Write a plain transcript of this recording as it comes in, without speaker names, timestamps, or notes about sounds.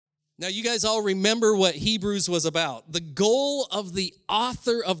Now, you guys all remember what Hebrews was about. The goal of the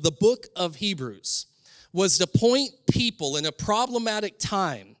author of the book of Hebrews was to point people in a problematic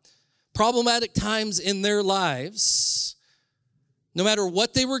times in their lives, no matter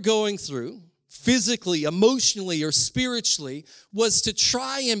what they were going through, physically, emotionally, or spiritually, was to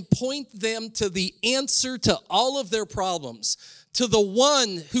try and point them to the answer to all of their problems, to the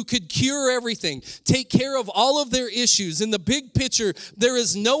one who could cure everything, take care of all of their issues. In the big picture, there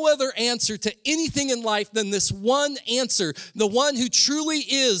is no other answer to anything in life than this one answer, the one who truly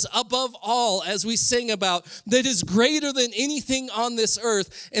is above all, as we sing about, that is greater than anything on this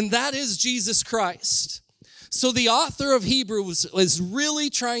earth, and that is Jesus Christ. So the author of Hebrews was really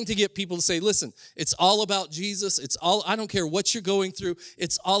trying to get people to say, listen, it's all about Jesus. I don't care what you're going through.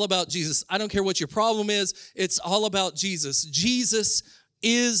 It's all about Jesus. I don't care what your problem is. It's all about Jesus. Jesus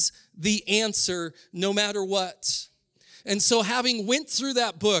is the answer no matter what. And so having went through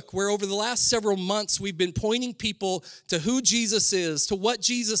that book where over the last several months we've been pointing people to who Jesus is, to what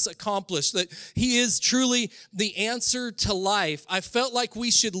Jesus accomplished, that he is truly the answer to life, I felt like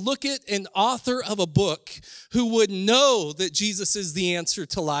we should look at an author of a book who would know that Jesus is the answer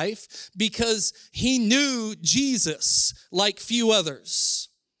to life because he knew Jesus like few others.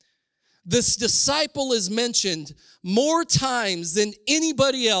 This disciple is mentioned more times than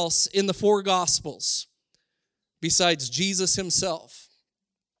anybody else in the four Gospels, besides Jesus himself.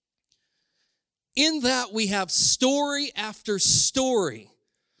 In that we have story after story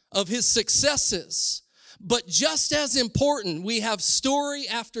of his successes, but just as important, we have story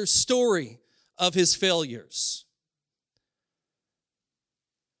after story of his failures.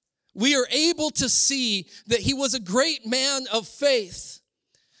 We are able to see that he was a great man of faith,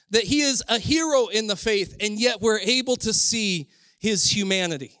 that he is a hero in the faith, and yet we're able to see his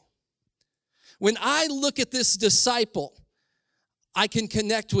humanity. When I look at this disciple, I can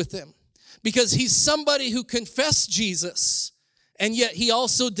connect with him because he's somebody who confessed Jesus, and yet he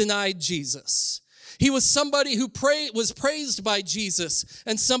also denied Jesus. He was somebody who was praised by Jesus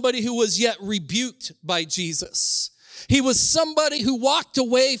and somebody who was yet rebuked by Jesus. He was somebody who walked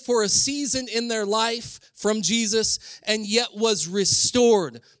away for a season in their life from Jesus and yet was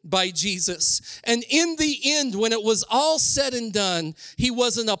restored by Jesus. And in the end, when it was all said and done, he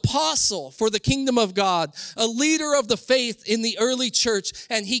was an apostle for the kingdom of God, a leader of the faith in the early church,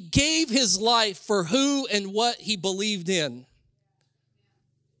 and he gave his life for who and what he believed in.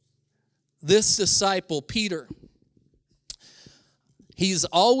 This disciple, Peter, he's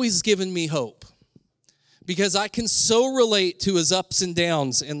always given me hope, because I can so relate to his ups and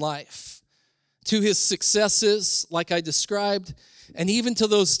downs in life, to his successes like I described, and even to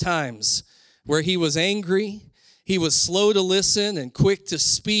those times where he was angry, he was slow to listen and quick to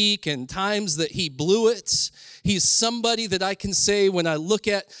speak, and times that he blew it. He's somebody that I can say when I look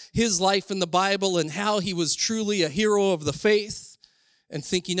at his life in the Bible and how he was truly a hero of the faith and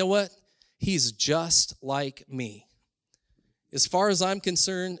think, you know what? He's just like me. As far as I'm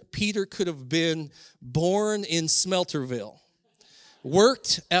concerned, Peter could have been born in Smelterville,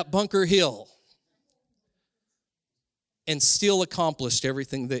 worked at Bunker Hill, and still accomplished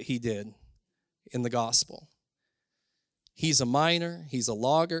everything that he did in the gospel. He's a miner, he's a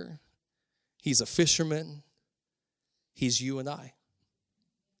logger, he's a fisherman, he's you and I.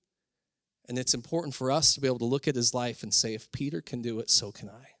 And it's important for us to be able to look at his life and say, if Peter can do it, so can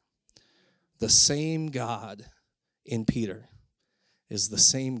I. The same God in Peter is the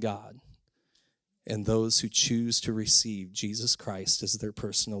same God in those who choose to receive Jesus Christ as their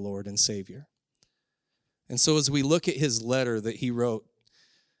personal Lord and Savior. And so as we look at his letter that he wrote,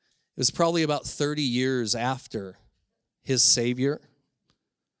 it was probably about 30 years after his Savior,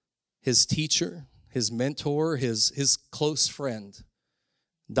 his teacher, his mentor, his close friend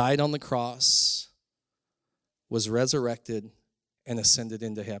died on the cross, was resurrected, and ascended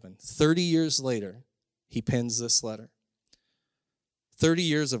into heaven. 30 years later, he pens this letter. 30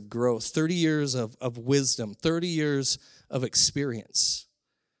 years of growth, 30 years of wisdom, 30 years of experience.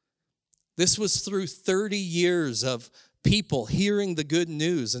 This was through 30 years of people hearing the good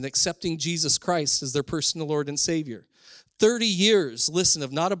news and accepting Jesus Christ as their personal Lord and Savior. 30 years, listen,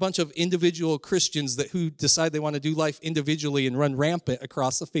 of not a bunch of individual Christians who decide they want to do life individually and run rampant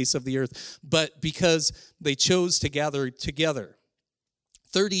across the face of the earth, but because they chose to gather together.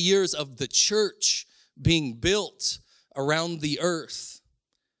 30 years of the church being built around the earth,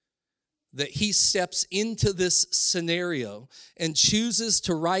 that he steps into this scenario and chooses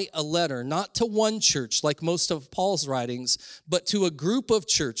to write a letter, not to one church like most of Paul's writings, but to a group of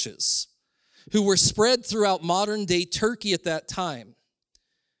churches who were spread throughout modern-day Turkey at that time,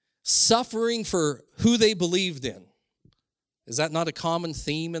 suffering for who they believed in. Is that not a common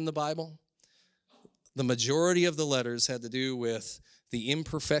theme in the Bible? The majority of the letters had to do with the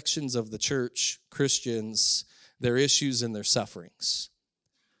imperfections of the church, Christians, their issues and their sufferings,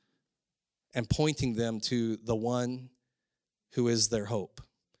 and pointing them to the one who is their hope.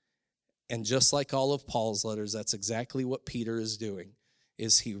 And just like all of Paul's letters, that's exactly what Peter is doing,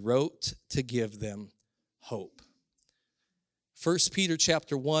 is he wrote to give them hope. 1 Peter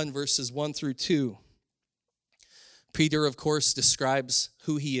chapter 1, verses 1 through 2. Peter, of course, describes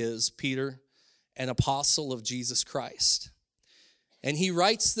who he is, Peter, an apostle of Jesus Christ. And he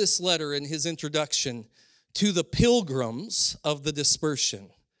writes this letter in his introduction to the pilgrims of the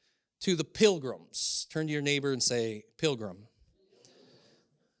dispersion. To the pilgrims. Turn to your neighbor and say, pilgrim.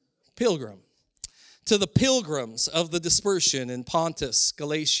 Pilgrim. To the pilgrims of the dispersion in Pontus,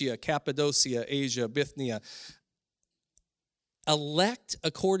 Galatia, Cappadocia, Asia, Bithynia, elect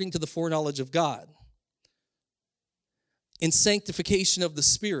according to the foreknowledge of God, in sanctification of the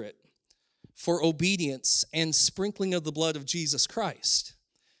Spirit, for obedience and sprinkling of the blood of Jesus Christ.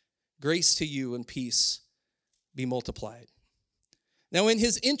 Grace to you and peace be multiplied. Now, in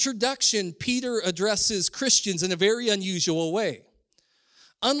his introduction, Peter addresses Christians in a very unusual way.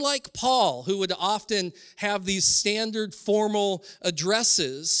 Unlike Paul, who would often have these standard formal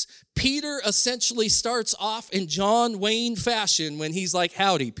addresses, Peter essentially starts off in John Wayne fashion when he's like,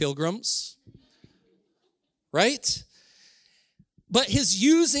 howdy, pilgrims. Right? But his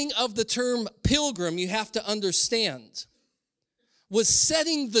using of the term pilgrim, you have to understand, was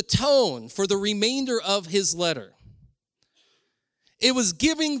setting the tone for the remainder of his letter. It was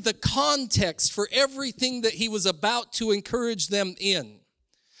giving the context for everything that he was about to encourage them in.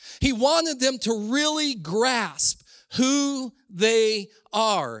 He wanted them to really grasp who they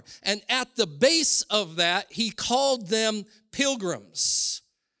are. And at the base of that, he called them pilgrims.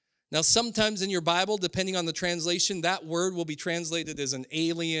 Now, sometimes in your Bible, depending on the translation, that word will be translated as an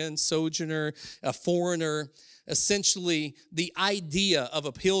alien, sojourner, a foreigner. Essentially, the idea of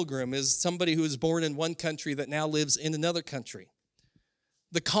a pilgrim is somebody who is born in one country that now lives in another country.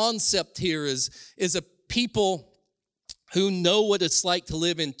 The concept here is a people who know what it's like to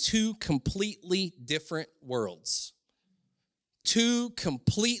live in two completely different worlds. Two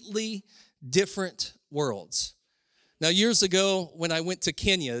completely different worlds. Now, years ago, when I went to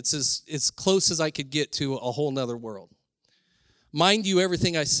Kenya, it's as close as I could get to a whole nother world. Mind you,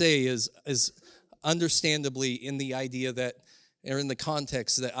 everything I say is understandably in the idea that, or in the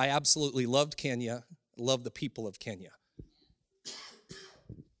context that I absolutely loved Kenya, loved the people of Kenya.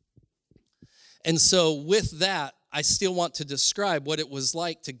 And so with that, I still want to describe what it was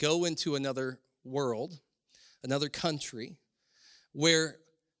like to go into another world, another country, where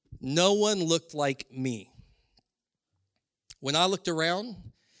no one looked like me. When I looked around,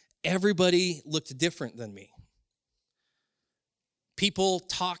 everybody looked different than me. People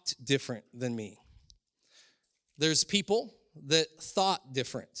talked different than me. There's people that thought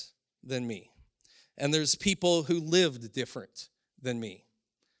different than me. And there's people who lived different than me.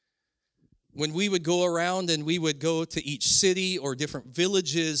 When we would go around and we would go to each city or different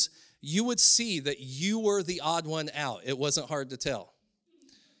villages, you would see that you were the odd one out. It wasn't hard to tell.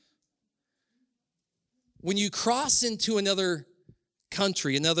 When you cross into another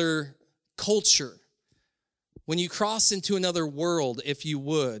country, another culture, when you cross into another world, if you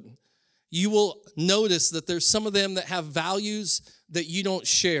would, you will notice that there's some of them that have values that you don't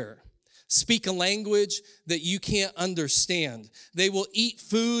share. Speak a language that you can't understand. They will eat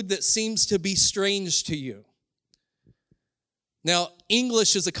food that seems to be strange to you. Now,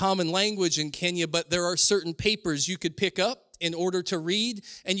 English is a common language in Kenya, but there are certain papers you could pick up in order to read,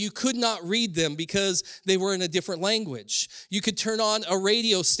 and you could not read them because they were in a different language. You could turn on a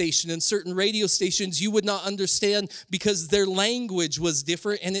radio station, and certain radio stations you would not understand because their language was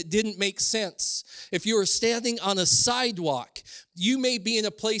different and it didn't make sense. If you were standing on a sidewalk, you may be in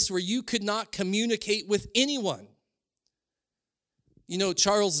a place where you could not communicate with anyone. You know,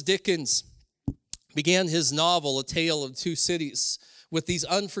 Charles Dickens began his novel, A Tale of Two Cities, with these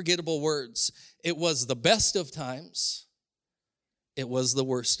unforgettable words. It was the best of times. It was the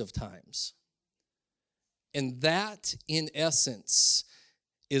worst of times. And that, in essence,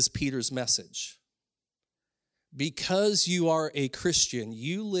 is Peter's message. Because you are a Christian,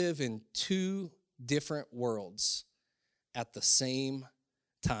 you live in two different worlds at the same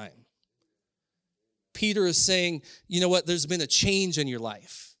time. Peter is saying, you know what, there's been a change in your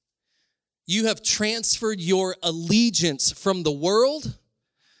life. You have transferred your allegiance from the world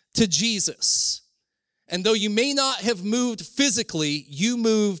to Jesus. And though you may not have moved physically, you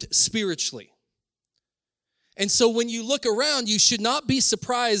moved spiritually. And so when you look around, you should not be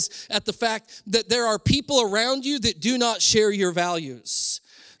surprised at the fact that there are people around you that do not share your values.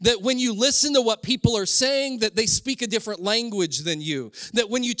 That when you listen to what people are saying, that they speak a different language than you.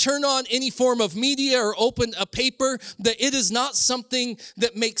 That when you turn on any form of media or open a paper, that it is not something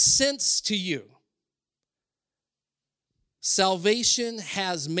that makes sense to you. Salvation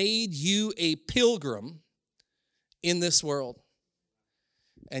has made you a pilgrim in this world.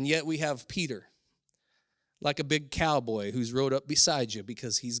 And yet we have Peter, like a big cowboy who's rode up beside you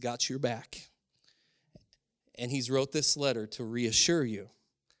because he's got your back. And he's wrote this letter to reassure you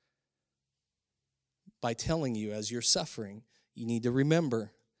by telling you as you're suffering, you need to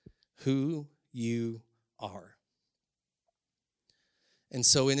remember who you are. And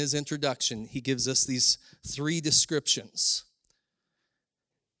so in his introduction, he gives us these 3 descriptions.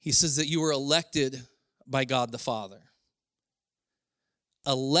 He says that you were elected by God the Father.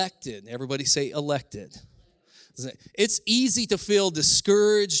 Elected. Everybody say elected. It's easy to feel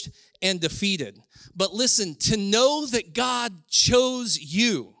discouraged and defeated. But listen, to know that God chose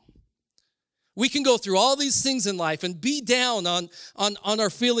you. We can go through all these things in life and be down on our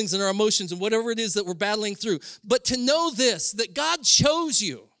feelings and our emotions and whatever it is that we're battling through. But to know this, that God chose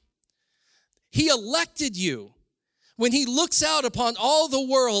you. He elected you. When he looks out upon all the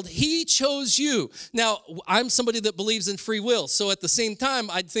world, he chose you. Now, I'm somebody that believes in free will. So at the same time,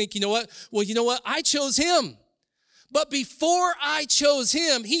 I'd think, you know what? Well, you know what? I chose him. But before I chose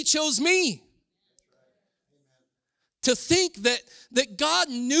him, he chose me. To think that God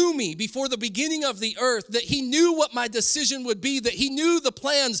knew me before the beginning of the earth, that he knew what my decision would be, that he knew the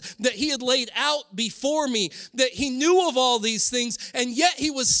plans that he had laid out before me, that he knew of all these things, and yet he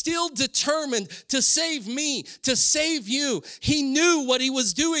was still determined to save me, to save you. He knew what he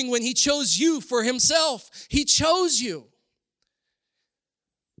was doing when he chose you for himself. He chose you.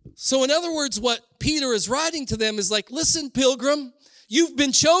 So in other words, what Peter is writing to them is like, listen, pilgrim, you've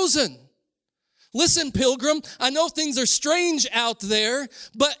been chosen. Listen, pilgrim, I know things are strange out there,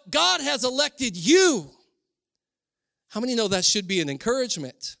 but God has elected you. How many know that should be an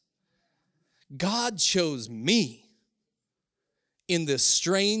encouragement? God chose me in this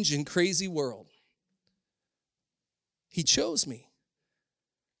strange and crazy world. He chose me.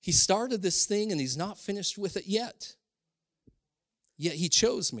 He started this thing and he's not finished with it yet. Yet he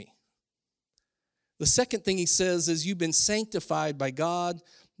chose me. The second thing he says is you've been sanctified by God,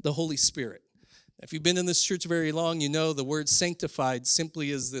 the Holy Spirit. If you've been in this church very long, you know the word sanctified simply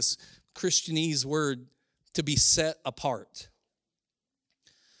is this Christianese word to be set apart.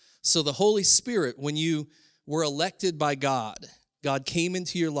 So the Holy Spirit, when you were elected by God, God came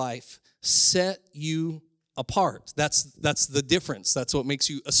into your life, set you apart. That's the difference. That's what makes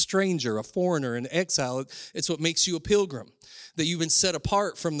you a stranger, a foreigner, an exile. It's what makes you a pilgrim. That you've been set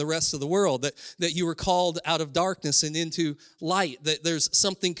apart from the rest of the world, that you were called out of darkness and into light, that there's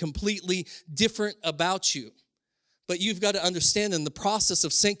something completely different about you. But you've got to understand in the process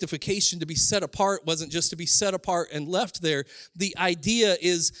of sanctification, to be set apart wasn't just to be set apart and left there. The idea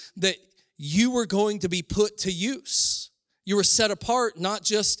is that you were going to be put to use. You were set apart not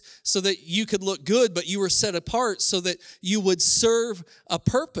just so that you could look good, but you were set apart so that you would serve a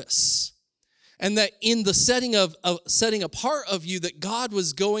purpose. And that in the setting apart of you, that God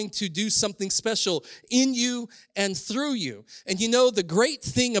was going to do something special in you and through you. And you know, the great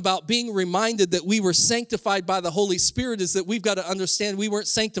thing about being reminded that we were sanctified by the Holy Spirit is that we've got to understand we weren't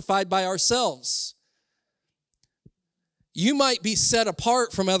sanctified by ourselves. You might be set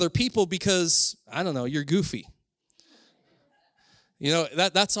apart from other people because, I don't know, you're goofy. You know,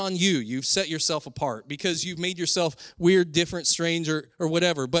 that's on you. You've set yourself apart because you've made yourself weird, different, strange, or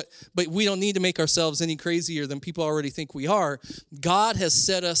whatever. But we don't need to make ourselves any crazier than people already think we are. God has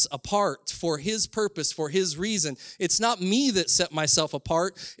set us apart for his purpose, for his reason. It's not me that set myself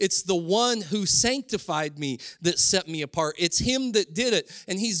apart. It's the one who sanctified me that set me apart. It's him that did it.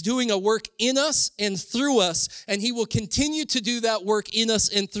 And he's doing a work in us and through us. And he will continue to do that work in us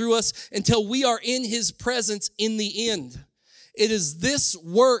and through us until we are in his presence in the end. It is this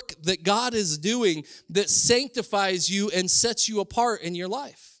work that God is doing that sanctifies you and sets you apart in your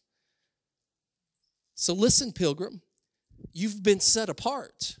life. So listen, pilgrim, you've been set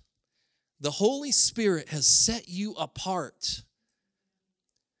apart. The Holy Spirit has set you apart.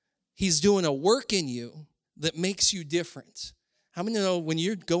 He's doing a work in you that makes you different. How many know when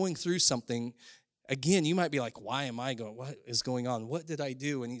you're going through something, again, you might be like, why am I going? What is going on? What did I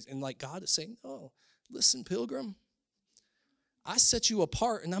do? And like God is saying, no, listen, pilgrim. I set you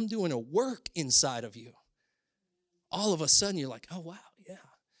apart and I'm doing a work inside of you. All of a sudden you're like, oh, wow, yeah.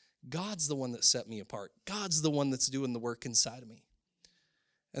 God's the one that set me apart. God's the one that's doing the work inside of me.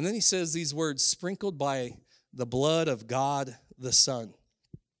 And then he says these words, sprinkled by the blood of God the Son.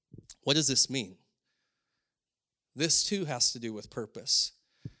 What does this mean? This too has to do with purpose.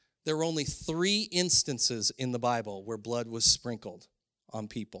 There were only 3 instances in the Bible where blood was sprinkled on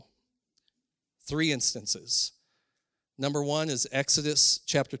people. 3 instances. Number 1 is Exodus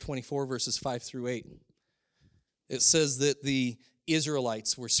chapter 24, verses 5 through 8. It says that the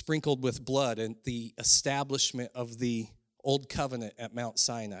Israelites were sprinkled with blood at the establishment of the Old Covenant at Mount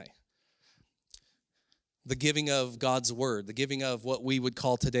Sinai. The giving of God's word, the giving of what we would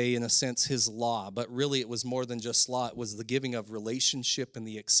call today, in a sense, his law. But really, it was more than just law. It was the giving of relationship and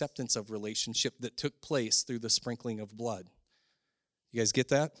the acceptance of relationship that took place through the sprinkling of blood. You guys get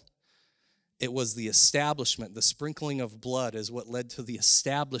that? It was the establishment, the sprinkling of blood is what led to the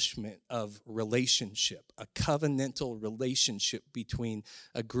establishment of relationship, a covenantal relationship between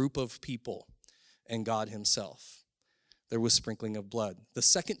a group of people and God himself. There was sprinkling of blood. The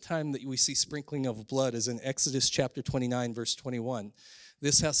second time that we see sprinkling of blood is in Exodus chapter 29, verse 21.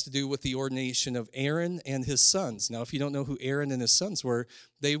 This has to do with the ordination of Aaron and his sons. Now, if you don't know who Aaron and his sons were,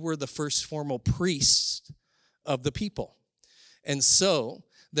 they were the first formal priests of the people. And so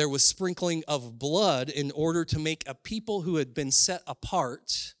there was sprinkling of blood in order to make a people who had been set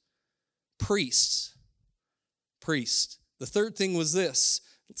apart priests. Priest. The third thing was this.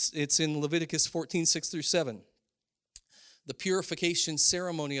 It's in Leviticus 14, 6 through 7. The purification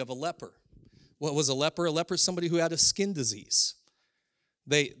ceremony of a leper. What was a leper? A leper is somebody who had a skin disease.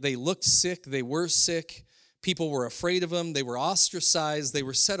 They looked sick. They were sick. People were afraid of them. They were ostracized. They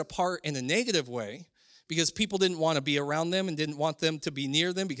were set apart in a negative way because people didn't want to be around them and didn't want them to be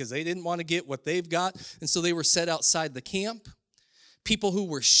near them because they didn't want to get what they've got. And so they were set outside the camp. People who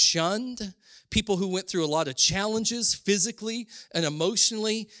were shunned. People who went through a lot of challenges physically and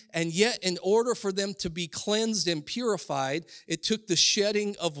emotionally, and yet in order for them to be cleansed and purified, it took the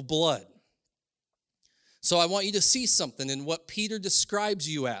shedding of blood. So I want you to see something in what Peter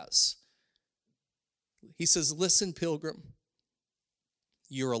describes you as. He says, listen, pilgrim,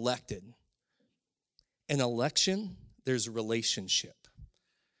 you're elected. In election, there's relationship.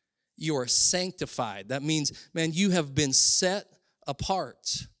 You are sanctified. That means, man, you have been set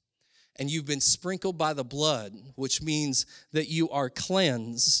apart. And you've been sprinkled by the blood, which means that you are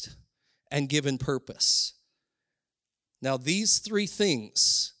cleansed and given purpose. Now, these 3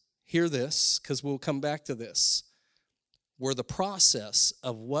 things, hear this, because we'll come back to this, were the process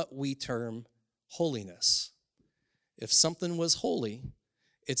of what we term holiness. If something was holy,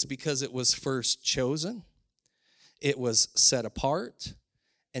 it's because it was first chosen, it was set apart,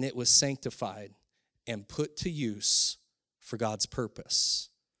 and it was sanctified and put to use for God's purpose.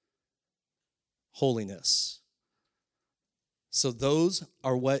 Holiness. So those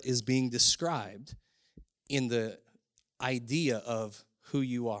are what is being described in the idea of who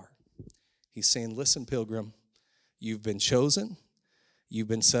you are. He's saying, listen, pilgrim, you've been chosen, you've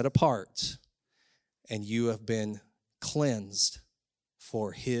been set apart, and you have been cleansed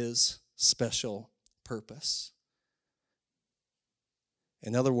for his special purpose.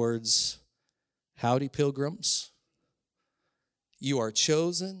 In other words, howdy, pilgrims. You are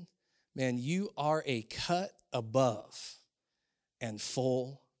chosen. Man, you are a cut above and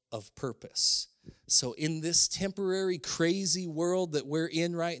full of purpose. So in this temporary, crazy world that we're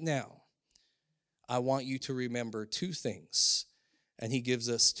in right now, I want you to remember 2 things. And he gives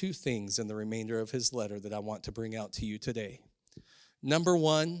us 2 things in the remainder of his letter that I want to bring out to you today. Number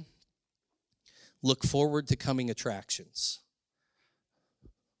 1, look forward to coming attractions.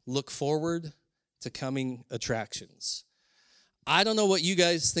 Look forward to coming attractions. I don't know what you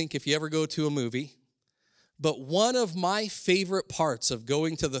guys think if you ever go to a movie, but one of my favorite parts of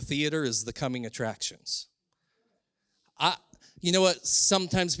going to the theater is the coming attractions. You know what?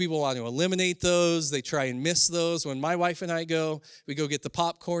 Sometimes people want to eliminate those. They try and miss those. When my wife and I go, we go get the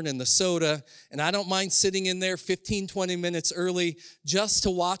popcorn and the soda, and I don't mind sitting in there 15, 20 minutes early just to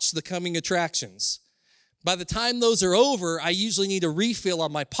watch the coming attractions. By the time those are over, I usually need a refill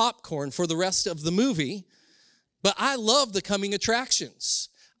on my popcorn for the rest of the movie. But I love the coming attractions.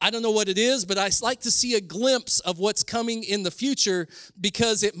 I don't know what it is, but I like to see a glimpse of what's coming in the future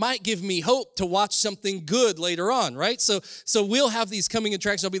because it might give me hope to watch something good later on, right? So we'll have these coming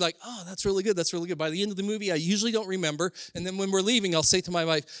attractions. I'll be like, oh, that's really good. That's really good. By the end of the movie, I usually don't remember. And then when we're leaving, I'll say to my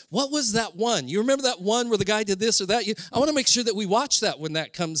wife, what was that one? You remember that one where the guy did this or that? I want to make sure that we watch that when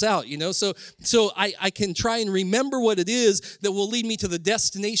that comes out, you know? So I can try and remember what it is that will lead me to the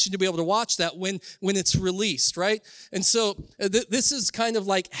destination to be able to watch that when it's released, right? And so this is kind of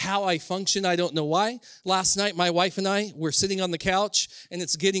like like how I function. I don't know why. Last night, my wife and I were sitting on the couch, and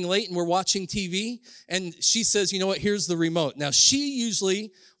it's getting late, and we're watching TV, and she says, you know what, here's the remote. Now, she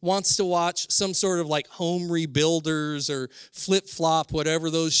usually wants to watch some sort of like Home Rebuilders or Flip Flop,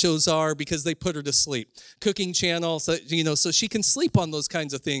 whatever those shows are, because they put her to sleep. Cooking Channel, so she can sleep on those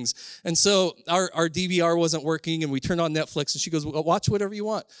kinds of things. And so our DVR wasn't working, and we turned on Netflix, and she goes, well, watch whatever you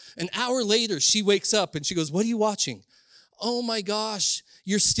want. An hour later, she wakes up, and she goes, what are you watching? Oh my gosh,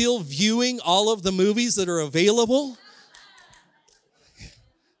 you're still viewing all of the movies that are available?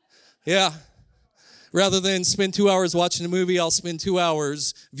 Yeah. Rather than spend 2 hours watching a movie, I'll spend 2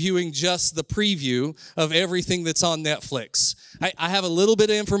 hours viewing just the preview of everything that's on Netflix. I have a little bit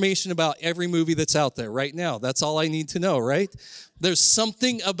of information about every movie that's out there right now. That's all I need to know, right? There's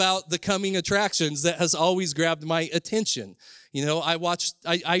something about the coming attractions that has always grabbed my attention. You know,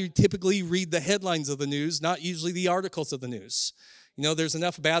 I typically read the headlines of the news, not usually the articles of the news. You know, there's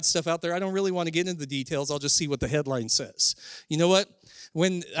enough bad stuff out there. I don't really want to get into the details. I'll just see what the headline says. You know what?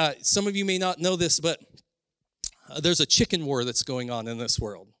 When some of you may not know this, but there's a chicken war that's going on in this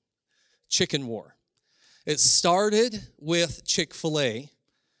world. Chicken war. It started with Chick-fil-A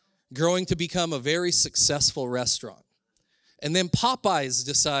growing to become a very successful restaurant. And then Popeyes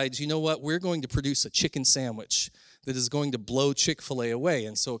decides, you know what, we're going to produce a chicken sandwich that is going to blow Chick-fil-A away.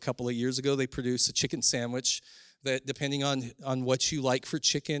 And so a couple of years ago, they produced a chicken sandwich that, depending on what you like for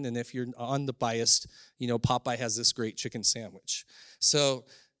chicken, and if you're on the biased, you know, Popeye has this great chicken sandwich. So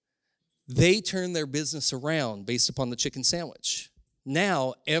they turned their business around based upon the chicken sandwich.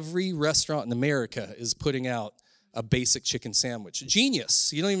 Now, every restaurant in America is putting out a basic chicken sandwich.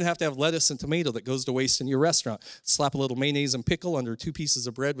 Genius. You don't even have to have lettuce and tomato that goes to waste in your restaurant. Slap a little mayonnaise and pickle under 2 pieces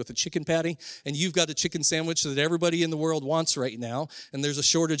of bread with a chicken patty, and you've got a chicken sandwich that everybody in the world wants right now, and there's a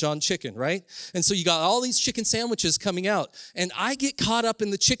shortage on chicken, right? And so you got all these chicken sandwiches coming out, and I get caught up in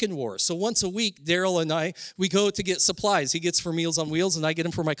the chicken war. So once a week, Daryl and I, we go to get supplies. He gets for Meals on Wheels, and I get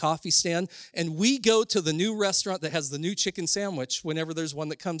them for my coffee stand, and we go to the new restaurant that has the new chicken sandwich whenever there's one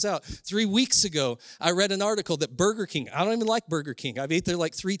that comes out. 3 weeks ago, I read an article that Burger King, I don't even like Burger King, I've ate there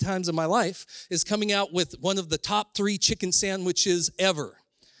like 3 times in my life, is coming out with one of the top 3 chicken sandwiches ever.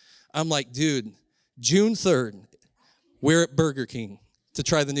 I'm like, dude, June 3rd, we're at Burger King to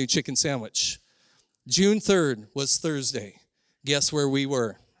try the new chicken sandwich. June 3rd was Thursday. Guess where we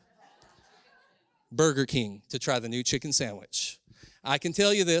were? Burger King to try the new chicken sandwich. I can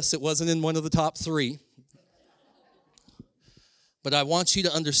tell you this, it wasn't in one of the top 3. But I want you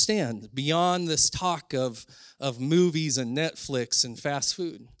to understand, beyond this talk of movies and Netflix and fast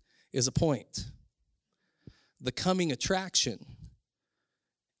food is a point. The coming attraction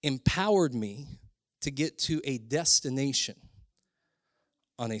empowered me to get to a destination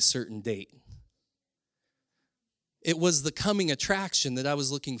on a certain date. It was the coming attraction that I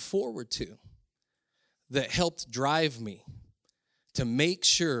was looking forward to that helped drive me to make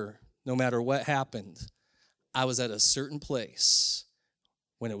sure, no matter what happened, I was at a certain place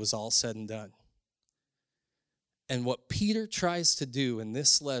when it was all said and done. And what Peter tries to do in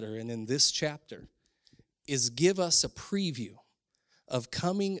this letter and in this chapter is give us a preview of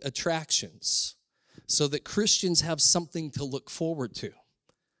coming attractions so that Christians have something to look forward to,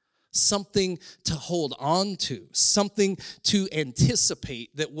 something to hold on to, something to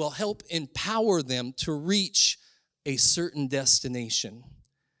anticipate that will help empower them to reach a certain destination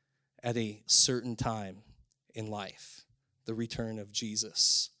at a certain time in life, the return of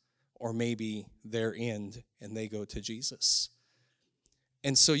Jesus, or maybe their end and they go to Jesus.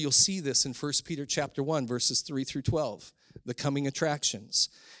 And so you'll see this in 1 Peter chapter 1, verses 3 through 12, the coming attractions.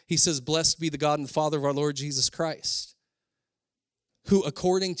 He says, blessed be the God and Father of our Lord Jesus Christ, who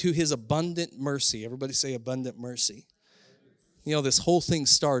according to his abundant mercy, everybody say abundant mercy. You know, this whole thing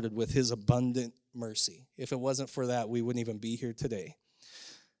started with his abundant mercy. If it wasn't for that, we wouldn't even be here today.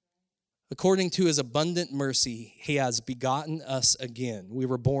 According to his abundant mercy, he has begotten us again. We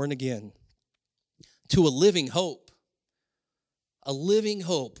were born again to a living hope. A living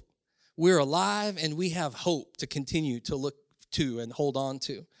hope. We're alive and we have hope to continue to look to and hold on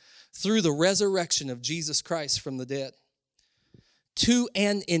to through the resurrection of Jesus Christ from the dead. To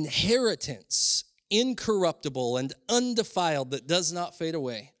an inheritance incorruptible and undefiled that does not fade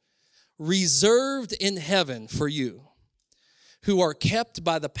away, reserved in heaven for you, who are kept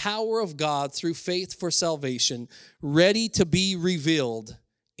by the power of God through faith for salvation, ready to be revealed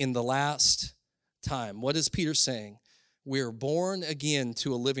in the last time. What is Peter saying? We're born again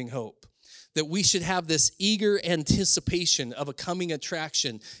to a living hope, that we should have this eager anticipation of a coming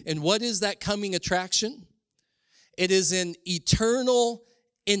attraction. And what is that coming attraction? It is an eternal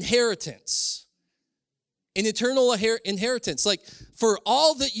inheritance. an eternal inheritance. Like, for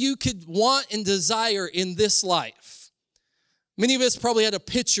all that you could want and desire in this life. Many of us probably had a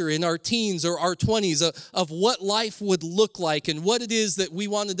picture in our teens or our 20s of what life would look like and what it is that we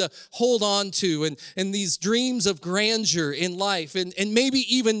wanted to hold on to, and these dreams of grandeur in life. And maybe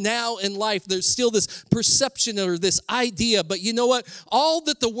even now in life, there's still this perception or this idea. But you know what? All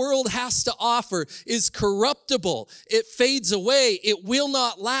that the world has to offer is corruptible. It fades away. It will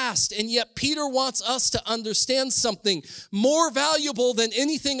not last. And yet Peter wants us to understand something more valuable than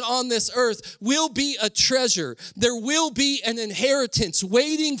anything on this earth will be a treasure. There will be an inheritance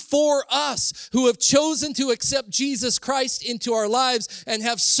waiting for us who have chosen to accept Jesus Christ into our lives and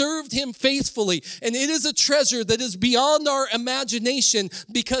have served him faithfully. And it is a treasure that is beyond our imagination,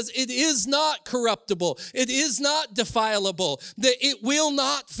 because it is not corruptible. It is not defilable. That it will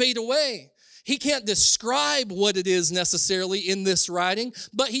not fade away. He can't describe what it is necessarily in this writing,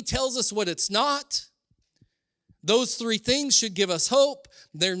 but he tells us what it's not. Those three things should give us hope.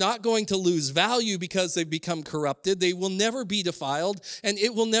 They're not going to lose value because they've become corrupted. They will never be defiled, and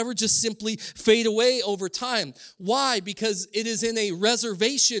it will never just simply fade away over time. Why? Because it is in a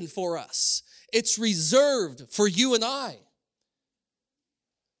reservation for us. It's reserved for you and I.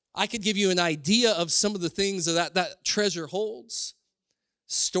 I could give you an idea of some of the things that treasure holds,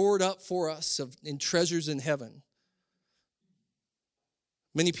 stored up for us in treasures in heaven.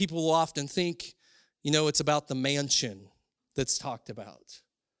 Many people will often think, it's about the mansion that's talked about.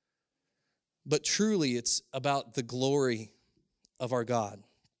 But truly, it's about the glory of our God.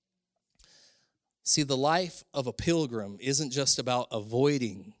 See, the life of a pilgrim isn't just about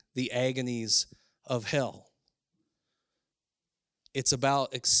avoiding the agonies of hell. It's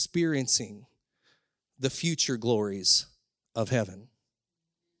about experiencing the future glories of heaven.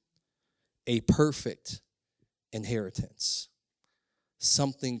 A perfect inheritance.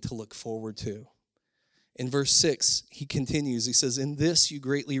 Something to look forward to. In verse 6, he continues. He says, "In this you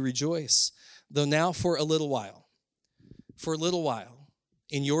greatly rejoice, though now for a little while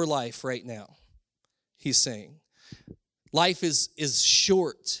in your life right now," he's saying, life is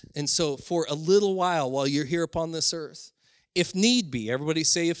short. And so for a little while you're here upon this earth, if need be, everybody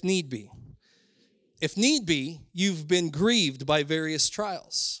say if need be. If need be, you've been grieved by various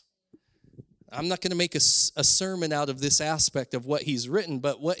trials. I'm not going to make a sermon out of this aspect of what he's written,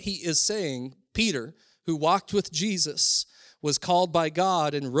 but what he is saying, Peter, who walked with Jesus, was called by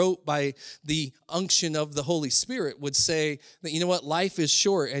God and wrote by the unction of the Holy Spirit, would say that, life is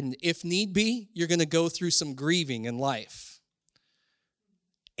short, and if need be, you're going to go through some grieving in life.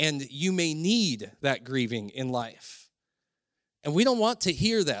 And you may need that grieving in life. And we don't want to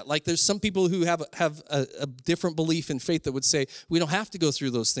hear that. Like, there's some people who have a different belief in faith that would say, we don't have to go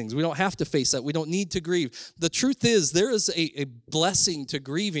through those things. We don't have to face that. We don't need to grieve. The truth is, there is a blessing to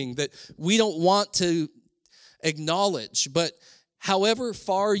grieving that we don't want to acknowledge. But however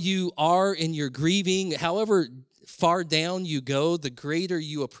far you are in your grieving, however far down you go, the greater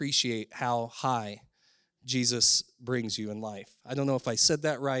you appreciate how high Jesus brings you in life. I don't know if I said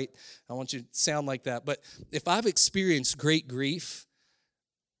that right. I want you to sound like that. But if I've experienced great grief,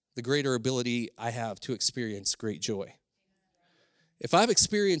 the greater ability I have to experience great joy. If I've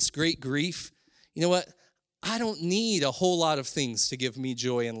experienced great grief, you know what? I don't need a whole lot of things to give me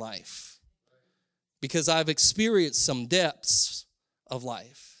joy in life, because I've experienced some depths of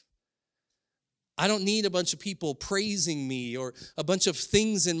life. I don't need a bunch of people praising me or a bunch of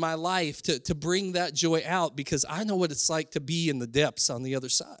things in my life to bring that joy out, because I know what it's like to be in the depths on the other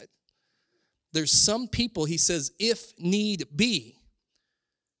side. There's some people, he says, if need be,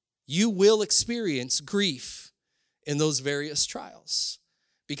 you will experience grief in those various trials,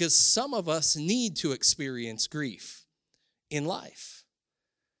 because some of us need to experience grief in life.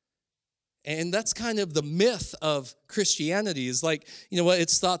 And that's kind of the myth of Christianity, is like,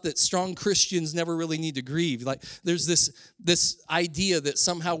 it's thought that strong Christians never really need to grieve. Like, there's this idea that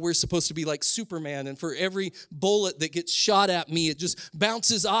somehow we're supposed to be like Superman, and for every bullet that gets shot at me, it just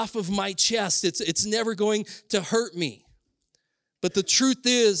bounces off of my chest. It's never going to hurt me. But the truth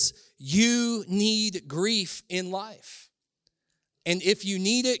is, you need grief in life. And if you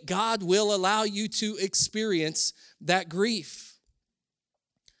need it, God will allow you to experience that grief.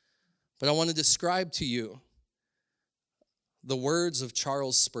 But I want to describe to you the words of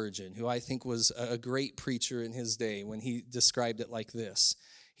Charles Spurgeon, who I think was a great preacher in his day, when he described it like this.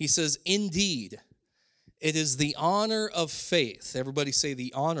 He says, "Indeed, it is the honor of faith." Everybody say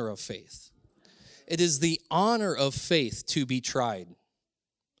the honor of faith. It is the honor of faith to be tried.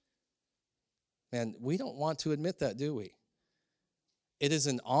 Man, we don't want to admit that, do we? It is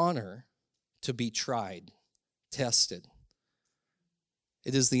an honor to be tried, tested.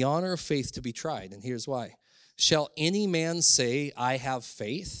 It is the honor of faith to be tried, and here's why. Shall any man say, I have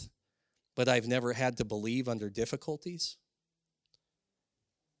faith, but I've never had to believe under difficulties?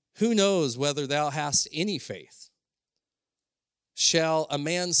 Who knows whether thou hast any faith? Shall a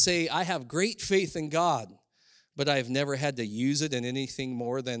man say, I have great faith in God, but I've never had to use it in anything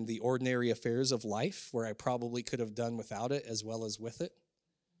more than the ordinary affairs of life, where I probably could have done without it as well as with it?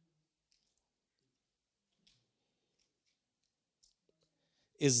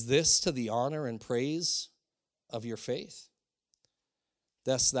 Is this to the honor and praise of your faith?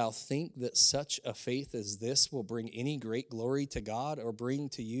 Dost thou think that such a faith as this will bring any great glory to God or bring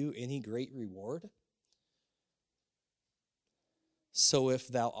to you any great reward? So if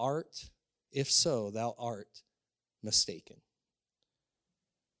so, thou art mistaken.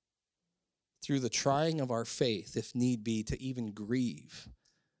 Through the trying of our faith, if need be, to even grieve,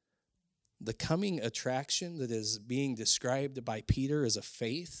 the coming attraction that is being described by Peter as a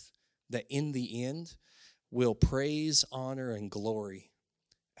faith that in the end will praise, honor, and glory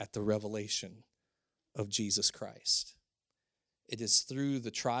at the revelation of Jesus Christ. It is through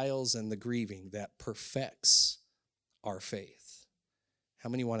the trials and the grieving that perfects our faith. How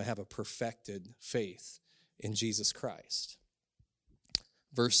many want to have a perfected faith in Jesus Christ?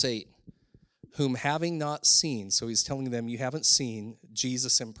 Verse 8, whom having not seen, so he's telling them you haven't seen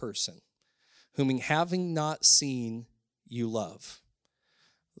Jesus in person, whom having not seen you love.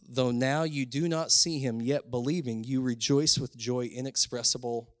 Though now you do not see him, yet believing, you rejoice with joy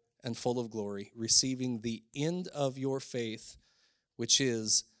inexpressible and full of glory, receiving the end of your faith, which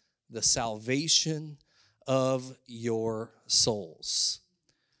is the salvation of your souls.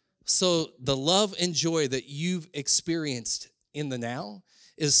 So the love and joy that you've experienced in the now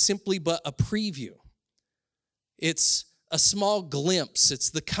is simply but a preview. It's a small glimpse.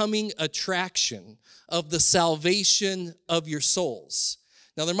 It's the coming attraction of the salvation of your souls.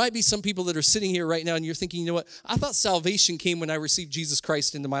 Now, there might be some people that are sitting here right now and you're thinking, you know what? I thought salvation came when I received Jesus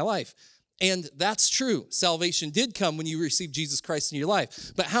Christ into my life. And that's true. Salvation did come when you received Jesus Christ in your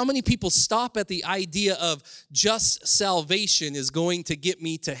life. But how many people stop at the idea of just salvation is going to get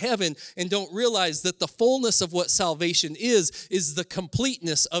me to heaven and don't realize that the fullness of what salvation is the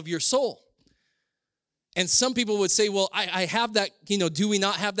completeness of your soul? And some people would say, well, I have that, do we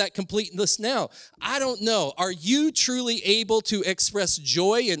not have that completeness now? I don't know. Are you truly able to express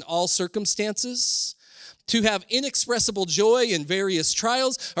joy in all circumstances? To have inexpressible joy in various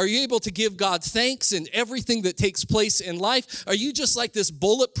trials? Are you able to give God thanks in everything that takes place in life? Are you just like this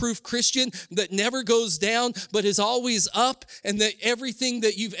bulletproof Christian that never goes down but is always up, and that everything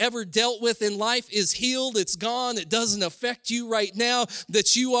that you've ever dealt with in life is healed, it's gone, it doesn't affect you right now,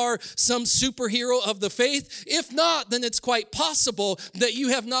 that you are some superhero of the faith? If not, then it's quite possible that you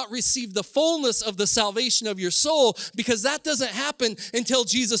have not received the fullness of the salvation of your soul, because that doesn't happen until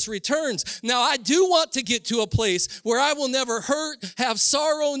Jesus returns. Now, I do want to get to a place where I will never hurt, have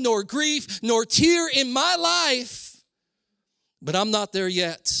sorrow, nor grief, nor tear in my life. But I'm not there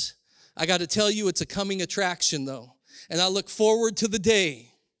yet. I got to tell you, it's a coming attraction, though. And I look forward to the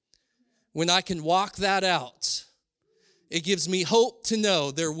day when I can walk that out. It gives me hope to know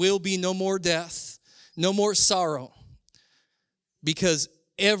there will be no more death, no more sorrow, because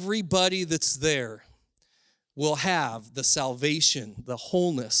everybody that's there will have the salvation, the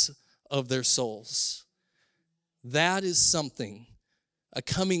wholeness of their souls. That is something, a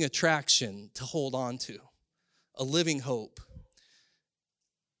coming attraction to hold on to, a living hope,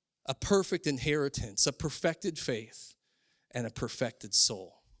 a perfect inheritance, a perfected faith, and a perfected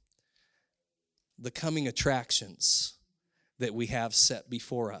soul. The coming attractions that we have set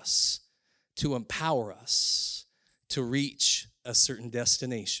before us to empower us to reach a certain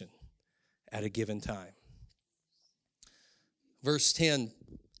destination at a given time. Verse 10,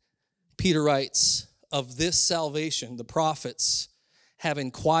 Peter writes, of this salvation, the prophets have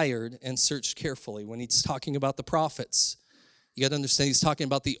inquired and searched carefully. When he's talking about the prophets, you got to understand he's talking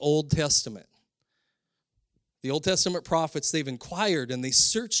about the Old Testament. The Old Testament prophets, they've inquired and they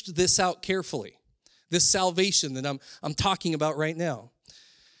searched this out carefully. This salvation that I'm talking about right now.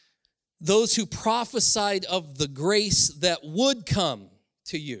 Those who prophesied of the grace that would come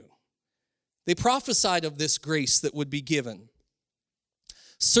to you. They prophesied of this grace that would be given.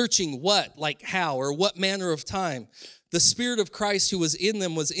 Searching what, like how, or what manner of time. The Spirit of Christ who was in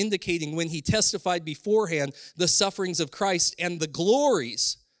them was indicating when he testified beforehand the sufferings of Christ and the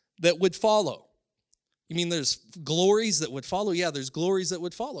glories that would follow. You mean there's glories that would follow? Yeah, there's glories that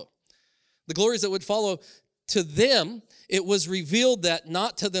would follow. The glories that would follow, to them, it was revealed that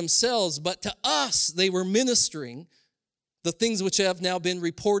not to themselves, but to us they were ministering the things which have now been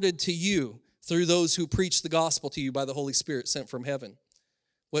reported to you through those who preach the gospel to you by the Holy Spirit sent from heaven.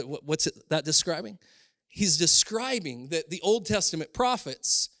 What's that describing? he's describing that the Old Testament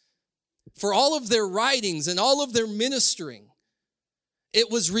prophets, for all of their writings and all of their ministering, it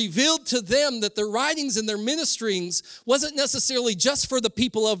was revealed to them that their writings and their ministerings wasn't necessarily just for the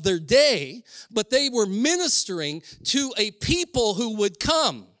people of their day, but they were ministering to a people who would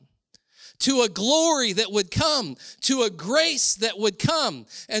come, to a glory that would come, to a grace that would come.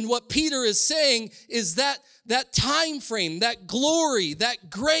 And what Peter is saying is that time frame, that glory, that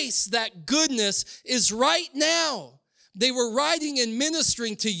grace, that goodness is right now. They were writing and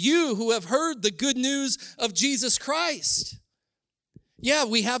ministering to you who have heard the good news of Jesus Christ. Yeah,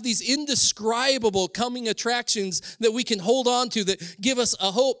 we have these indescribable coming attractions that we can hold on to that give us a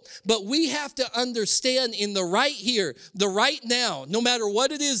hope. But we have to understand in the right here, the right now, no matter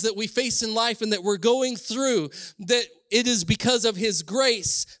what it is that we face in life and that we're going through, that it is because of His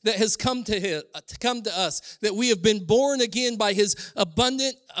grace that has come to us, that we have been born again by His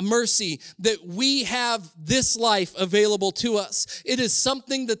abundant mercy, that we have this life available to us. It is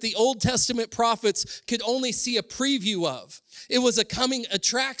something that the Old Testament prophets could only see a preview of. It was a coming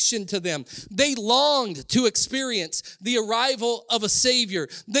attraction to them. They longed to experience the arrival of a Savior.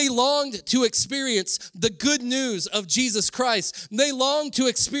 They longed to experience the good news of Jesus Christ. They longed to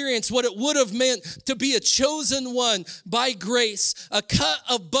experience what it would have meant to be a chosen one by grace, a cut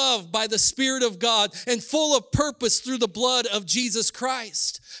above by the Spirit of God, and full of purpose through the blood of Jesus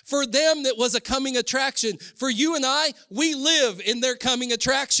Christ. For them, that was a coming attraction. For you and I, we live in their coming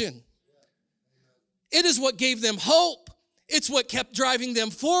attraction. It is what gave them hope. It's what kept driving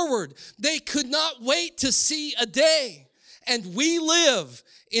them forward. They could not wait to see a day. And we live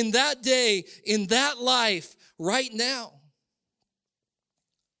in that day, in that life right now.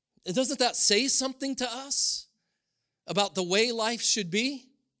 Doesn't that say something to us about the way life should be?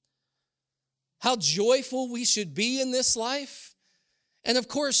 How joyful we should be in this life? And of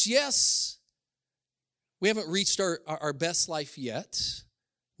course, yes, we haven't reached our best life yet.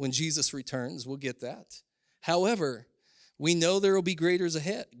 When Jesus returns, we'll get that. However, we know there will be greater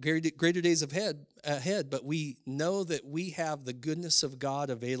days ahead, but we know that we have the goodness of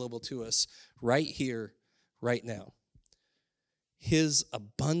God available to us right here, right now. His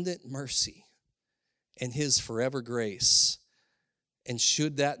abundant mercy and His forever grace. And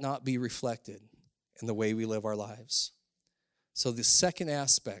should that not be reflected in the way we live our lives? So the second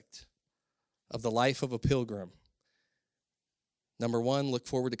aspect of the life of a pilgrim, number one, look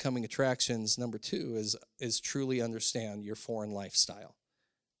forward to coming attractions. Number two is truly understand your foreign lifestyle,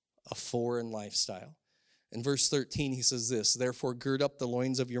 a foreign lifestyle. In verse 13, he says this, therefore gird up the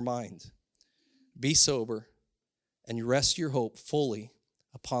loins of your mind, be sober, and rest your hope fully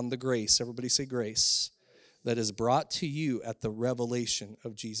upon the grace, everybody say grace, that is brought to you at the revelation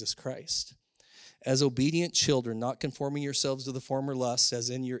of Jesus Christ. As obedient children, not conforming yourselves to the former lusts as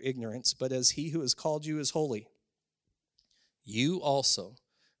in your ignorance, but as He who has called you is holy. You also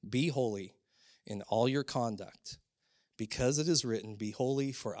be holy in all your conduct, because it is written, be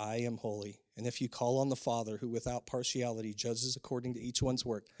holy, for I am holy. And if you call on the Father, who without partiality judges according to each one's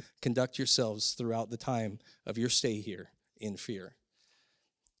work, conduct yourselves throughout the time of your stay here in fear.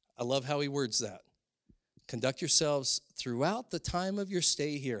 I love how he words that. Conduct yourselves throughout the time of your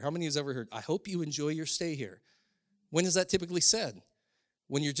stay here. How many of you have ever heard, I hope you enjoy your stay here? When is that typically said?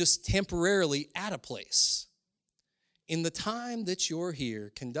 When you're just temporarily at a place. In the time that you're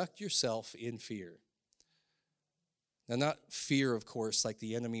here, conduct yourself in fear. Now, not fear, of course, like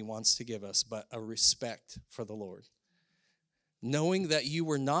the enemy wants to give us, but a respect for the Lord. Knowing that you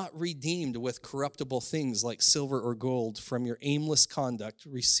were not redeemed with corruptible things like silver or gold from your aimless conduct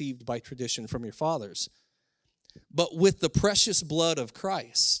received by tradition from your fathers, but with the precious blood of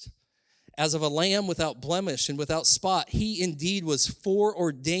Christ, as of a lamb without blemish and without spot. He indeed was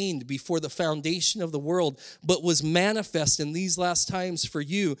foreordained before the foundation of the world, but was manifest in these last times for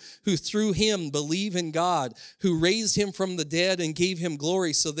you, who through him believe in God, who raised him from the dead and gave him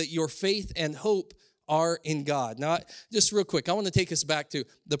glory, so that your faith and hope are in God. Now, just real quick, I want to take us back to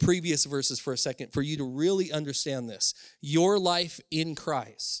the previous verses for a second for you to really understand this. Your life in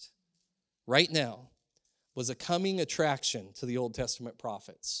Christ right now was a coming attraction to the Old Testament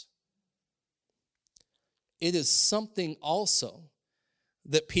prophets. It is something also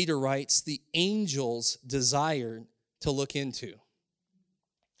that Peter writes the angels desired to look into.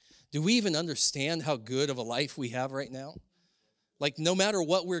 Do we even understand how good of a life we have right now? Like, no matter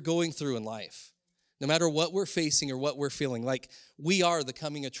what we're going through in life, no matter what we're facing or what we're feeling, like we are the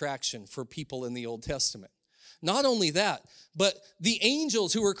coming attraction for people in the Old Testament. Not only that, but the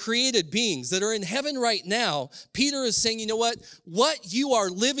angels who are created beings that are in heaven right now, Peter is saying, you know what? What you are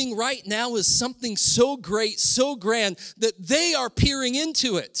living right now is something so great, so grand, that they are peering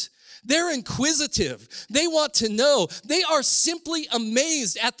into it. They're inquisitive. They want to know. They are simply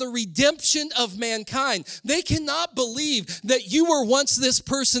amazed at the redemption of mankind. They cannot believe that you were once this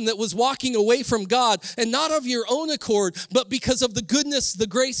person that was walking away from God, and not of your own accord, but because of the goodness, the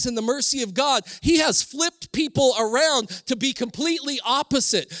grace, and the mercy of God. He has flipped people around to be completely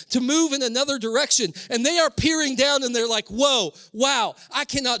opposite, to move in another direction. And they are peering down and they're like, whoa, wow, I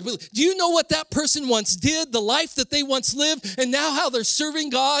cannot believe. Do you know what that person once did, the life that they once lived, and now how they're serving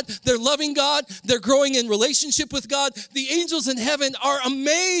God, they're loving God, they're growing in relationship with God? The angels in heaven are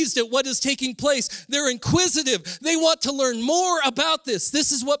amazed at what is taking place. They're inquisitive. They want to learn more about this.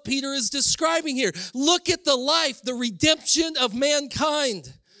 This is what Peter is describing here. Look at the life, the redemption of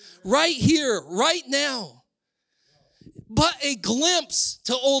mankind right here, right now. But a glimpse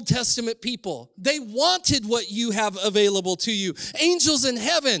to Old Testament people. They wanted what you have available to you. Angels in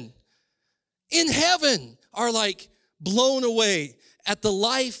heaven are like blown away at the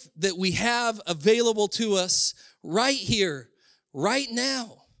life that we have available to us right here, right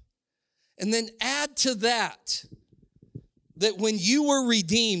now. And then add to that when you were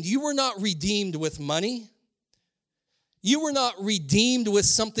redeemed, you were not redeemed with money. You were not redeemed with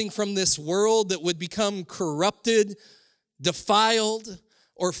something from this world that would become corrupted, defiled,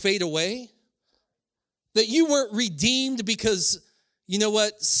 or fade away. That you weren't redeemed because, you know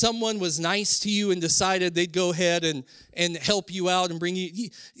what, someone was nice to you and decided they'd go ahead and help you out and bring you.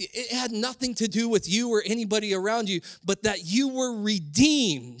 It had nothing to do with you or anybody around you, but that you were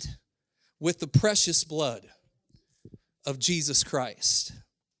redeemed with the precious blood of Jesus Christ.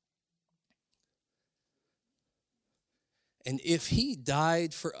 And if he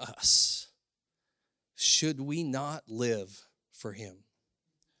died for us, should we not live for him?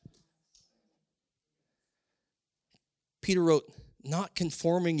 Peter wrote, not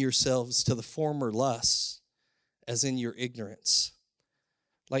conforming yourselves to the former lusts, as in your ignorance.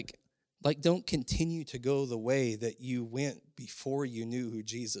 Like don't continue to go the way that you went before you knew who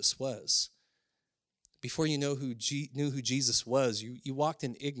Jesus was. Before you knew who Jesus was, you walked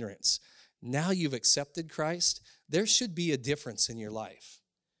in ignorance. Now you've accepted Christ, there should be a difference in your life.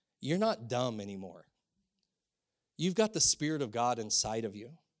 You're not dumb anymore. You've got the Spirit of God inside of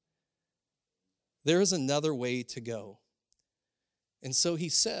you. There is another way to go. And so he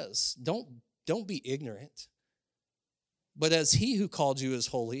says, don't be ignorant. But as he who called you is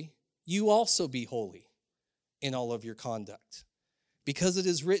holy, you also be holy in all of your conduct. Because it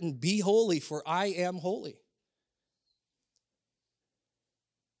is written, be holy, for I am holy.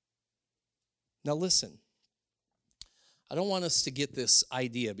 Now listen, I don't want us to get this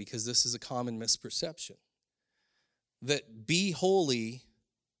idea, because this is a common misperception, that be holy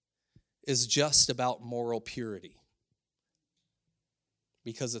is just about moral purity.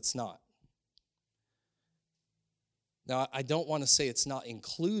 Because it's not. Now, I don't want to say it's not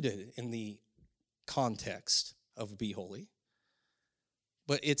included in the context of be holy,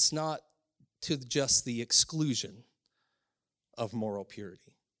 but it's not to just the exclusion of moral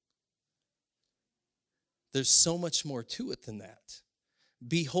purity. There's so much more to it than that.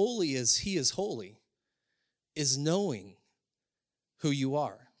 Be holy as he is holy is knowing who you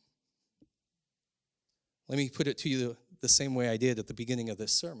are. Let me put it to you the same way I did at the beginning of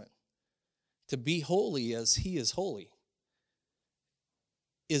this sermon. To be holy as he is holy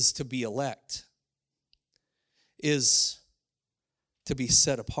is to be elect, is to be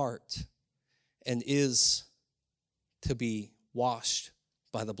set apart, and is to be washed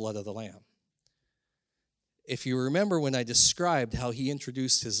by the blood of the Lamb. If you remember when I described how he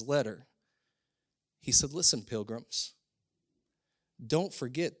introduced his letter, he said, listen, pilgrims, don't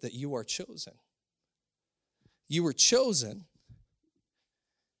forget that you are chosen. You were chosen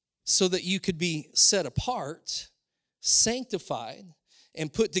so that you could be set apart, sanctified,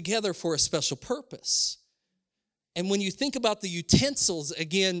 and put together for a special purpose. And when you think about the utensils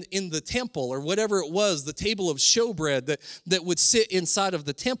again in the temple, or whatever it was, the table of showbread that would sit inside of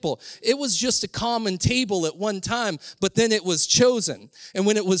the temple, it was just a common table at one time, but then it was chosen. And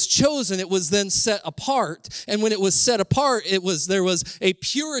when it was chosen, it was then set apart. And when it was set apart, there was a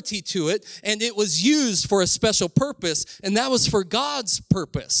purity to it, and it was used for a special purpose, and that was for God's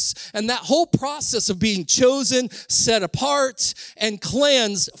purpose. And that whole process of being chosen, set apart, and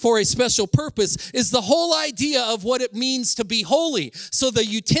cleansed for a special purpose is the whole idea of what it means to be holy. So the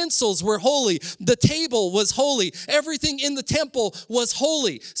utensils were holy. The table was holy. Everything in the temple was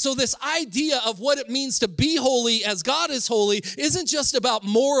holy. So this idea of what it means to be holy as God is holy isn't just about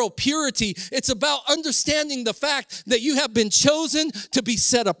moral purity. It's about understanding the fact that you have been chosen to be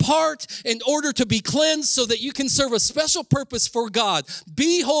set apart in order to be cleansed so that you can serve a special purpose for God.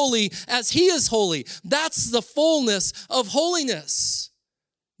 Be holy as he is holy. That's the fullness of holiness.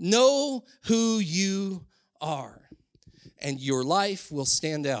 Know who you are, and your life will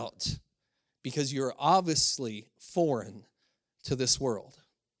stand out because you're obviously foreign to this world.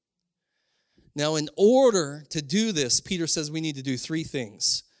 Now, in order to do this, Peter says we need to do three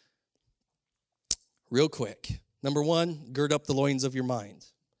things. Real quick. Number one, gird up the loins of your mind.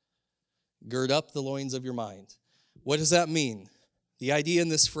 Gird up the loins of your mind. What does that mean? The idea in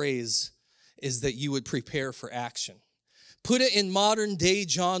this phrase is that you would prepare for action. Put it in modern day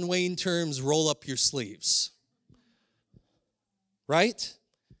John Wayne terms, roll up your sleeves. Right?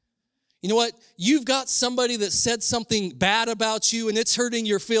 You know what? You've got somebody that said something bad about you and it's hurting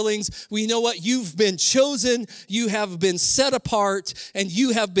your feelings. Well, you know what? You've been chosen, you have been set apart, and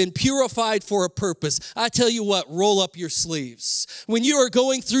you have been purified for a purpose. I tell you what, roll up your sleeves. When you are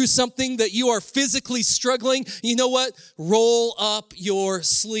going through something that you are physically struggling, you know what? Roll up your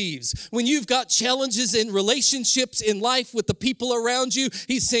sleeves. When you've got challenges in relationships in life with the people around you,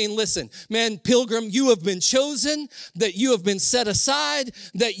 he's saying, listen, man, pilgrim, you have been chosen, that you have been set aside,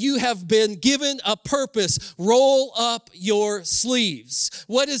 that you have been given a purpose. Roll up your sleeves.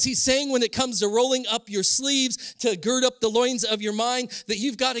 What is he saying when it comes to rolling up your sleeves, to gird up the loins of your mind? That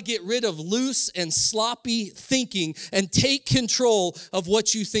you've got to get rid of loose and sloppy thinking and take control of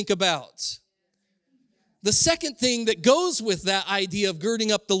what you think about. The second thing that goes with that idea of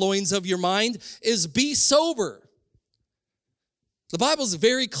girding up the loins of your mind is be sober. The Bible is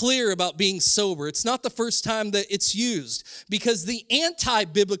very clear about being sober. It's not the first time that it's used, because the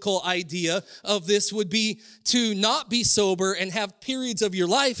anti-biblical idea of this would be to not be sober and have periods of your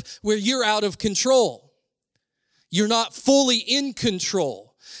life where you're out of control. You're not fully in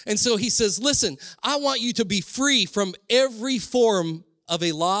control. And so he says, listen, I want you to be free from every form of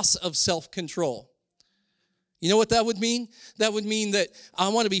a loss of self-control. You know what that would mean? That would mean that I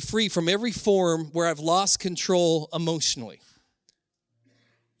want to be free from every form where I've lost control emotionally.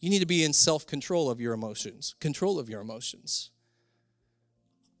 You need to be in self-control of your emotions, control of your emotions.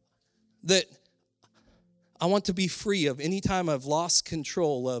 That I want to be free of any time I've lost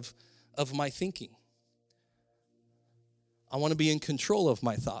control of my thinking. I want to be in control of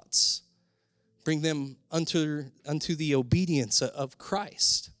my thoughts. Bring them unto the obedience of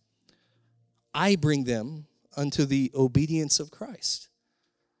Christ. I bring them unto the obedience of Christ.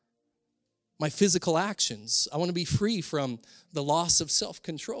 My physical actions, I want to be free from the loss of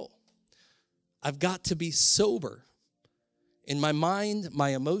self-control. I've got to be sober in my mind, my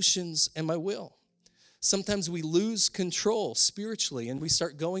emotions, and my will. Sometimes we lose control spiritually and we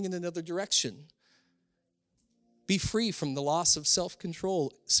start going in another direction. Be free from the loss of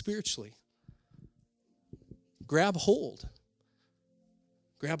self-control spiritually. Grab hold.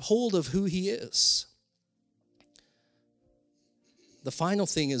 Grab hold of who he is. The final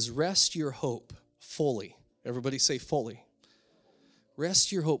thing is rest your hope fully. Everybody say fully.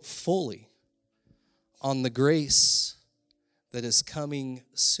 Rest your hope fully on the grace that is coming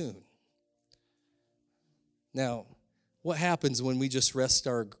soon. Now, what happens when we just rest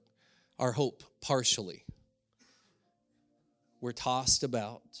our hope partially? We're tossed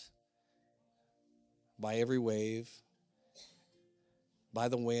about by every wave, by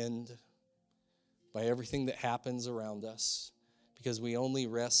the wind, by everything that happens around us, because we only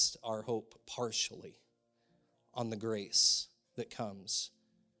rest our hope partially on the grace that comes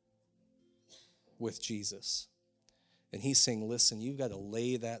with Jesus. And he's saying, listen, you've got to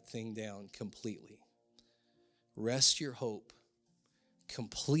lay that thing down completely. Rest your hope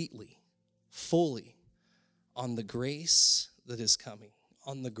completely, fully on the grace that is coming,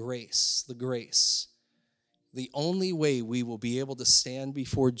 on the grace. The only way we will be able to stand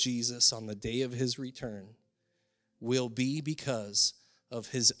before Jesus on the day of his return will be because of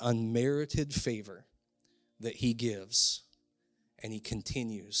his unmerited favor that he gives and he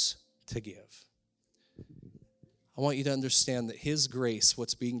continues to give. I want you to understand that his grace,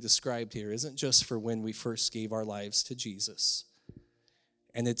 what's being described here, isn't just for when we first gave our lives to Jesus.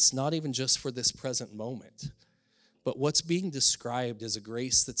 And it's not even just for this present moment. But what's being described is a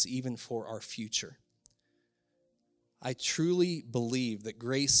grace that's even for our future. I truly believe that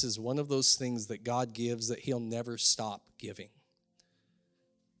grace is one of those things that God gives that he'll never stop giving.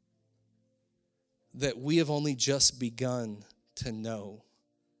 That we have only just begun to know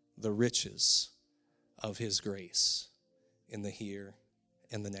the riches of his grace in the here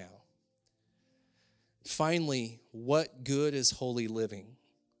and the now. Finally, what good is holy living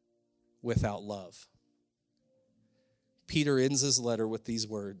without love? Peter ends his letter with these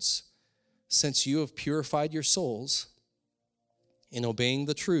words: since you have purified your souls in obeying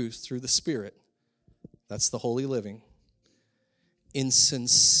the truth through the Spirit, that's the holy living, in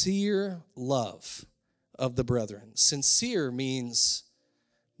sincere love of the brethren. Sincere means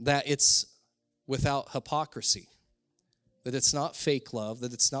that it's without hypocrisy, that it's not fake love,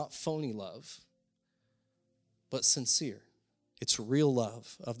 that it's not phony love, but sincere. It's real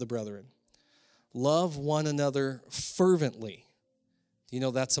love of the brethren. Love one another fervently. You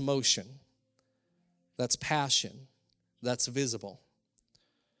know, that's emotion. That's passion. That's visible.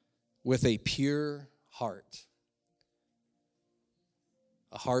 With a pure heart.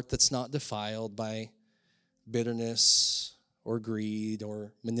 A heart that's not defiled by bitterness or greed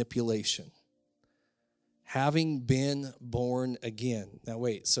or manipulation. Having been born again. Now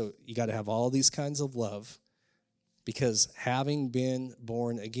wait, so you got to have all these kinds of love, because having been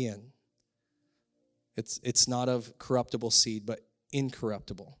born again, it's not of corruptible seed, but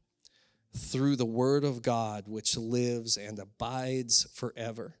incorruptible, through the word of God, which lives and abides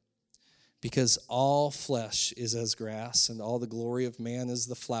forever. Because all flesh is as grass, and all the glory of man is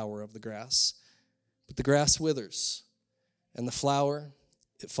the flower of the grass. But the grass withers, and the flower,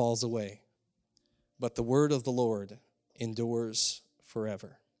 it falls away. But the word of the Lord endures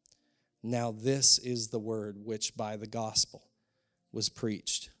forever. Now this is the word which by the gospel was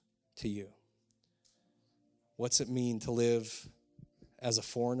preached to you. What's it mean to live as a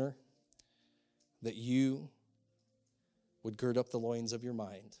foreigner? That you would gird up the loins of your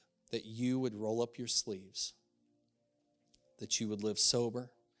mind, that you would roll up your sleeves, that you would live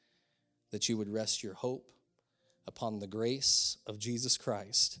sober, that you would rest your hope upon the grace of Jesus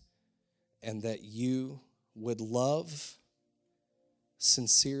Christ, and that you would love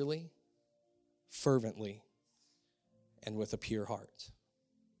sincerely, fervently, and with a pure heart.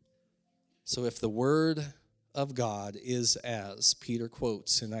 So if the word of God is as Peter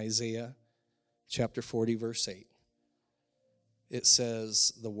quotes in Isaiah chapter 40, verse 8, it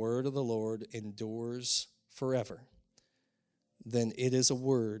says, the word of the Lord endures forever, then it is a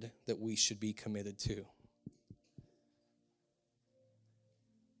word that we should be committed to.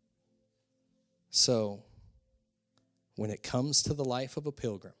 So, when it comes to the life of a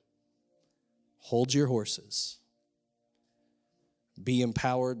pilgrim, hold your horses. Be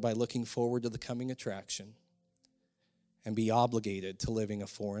empowered by looking forward to the coming attraction, and be obligated to living a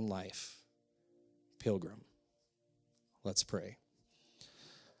foreign life. Pilgrim. Let's pray.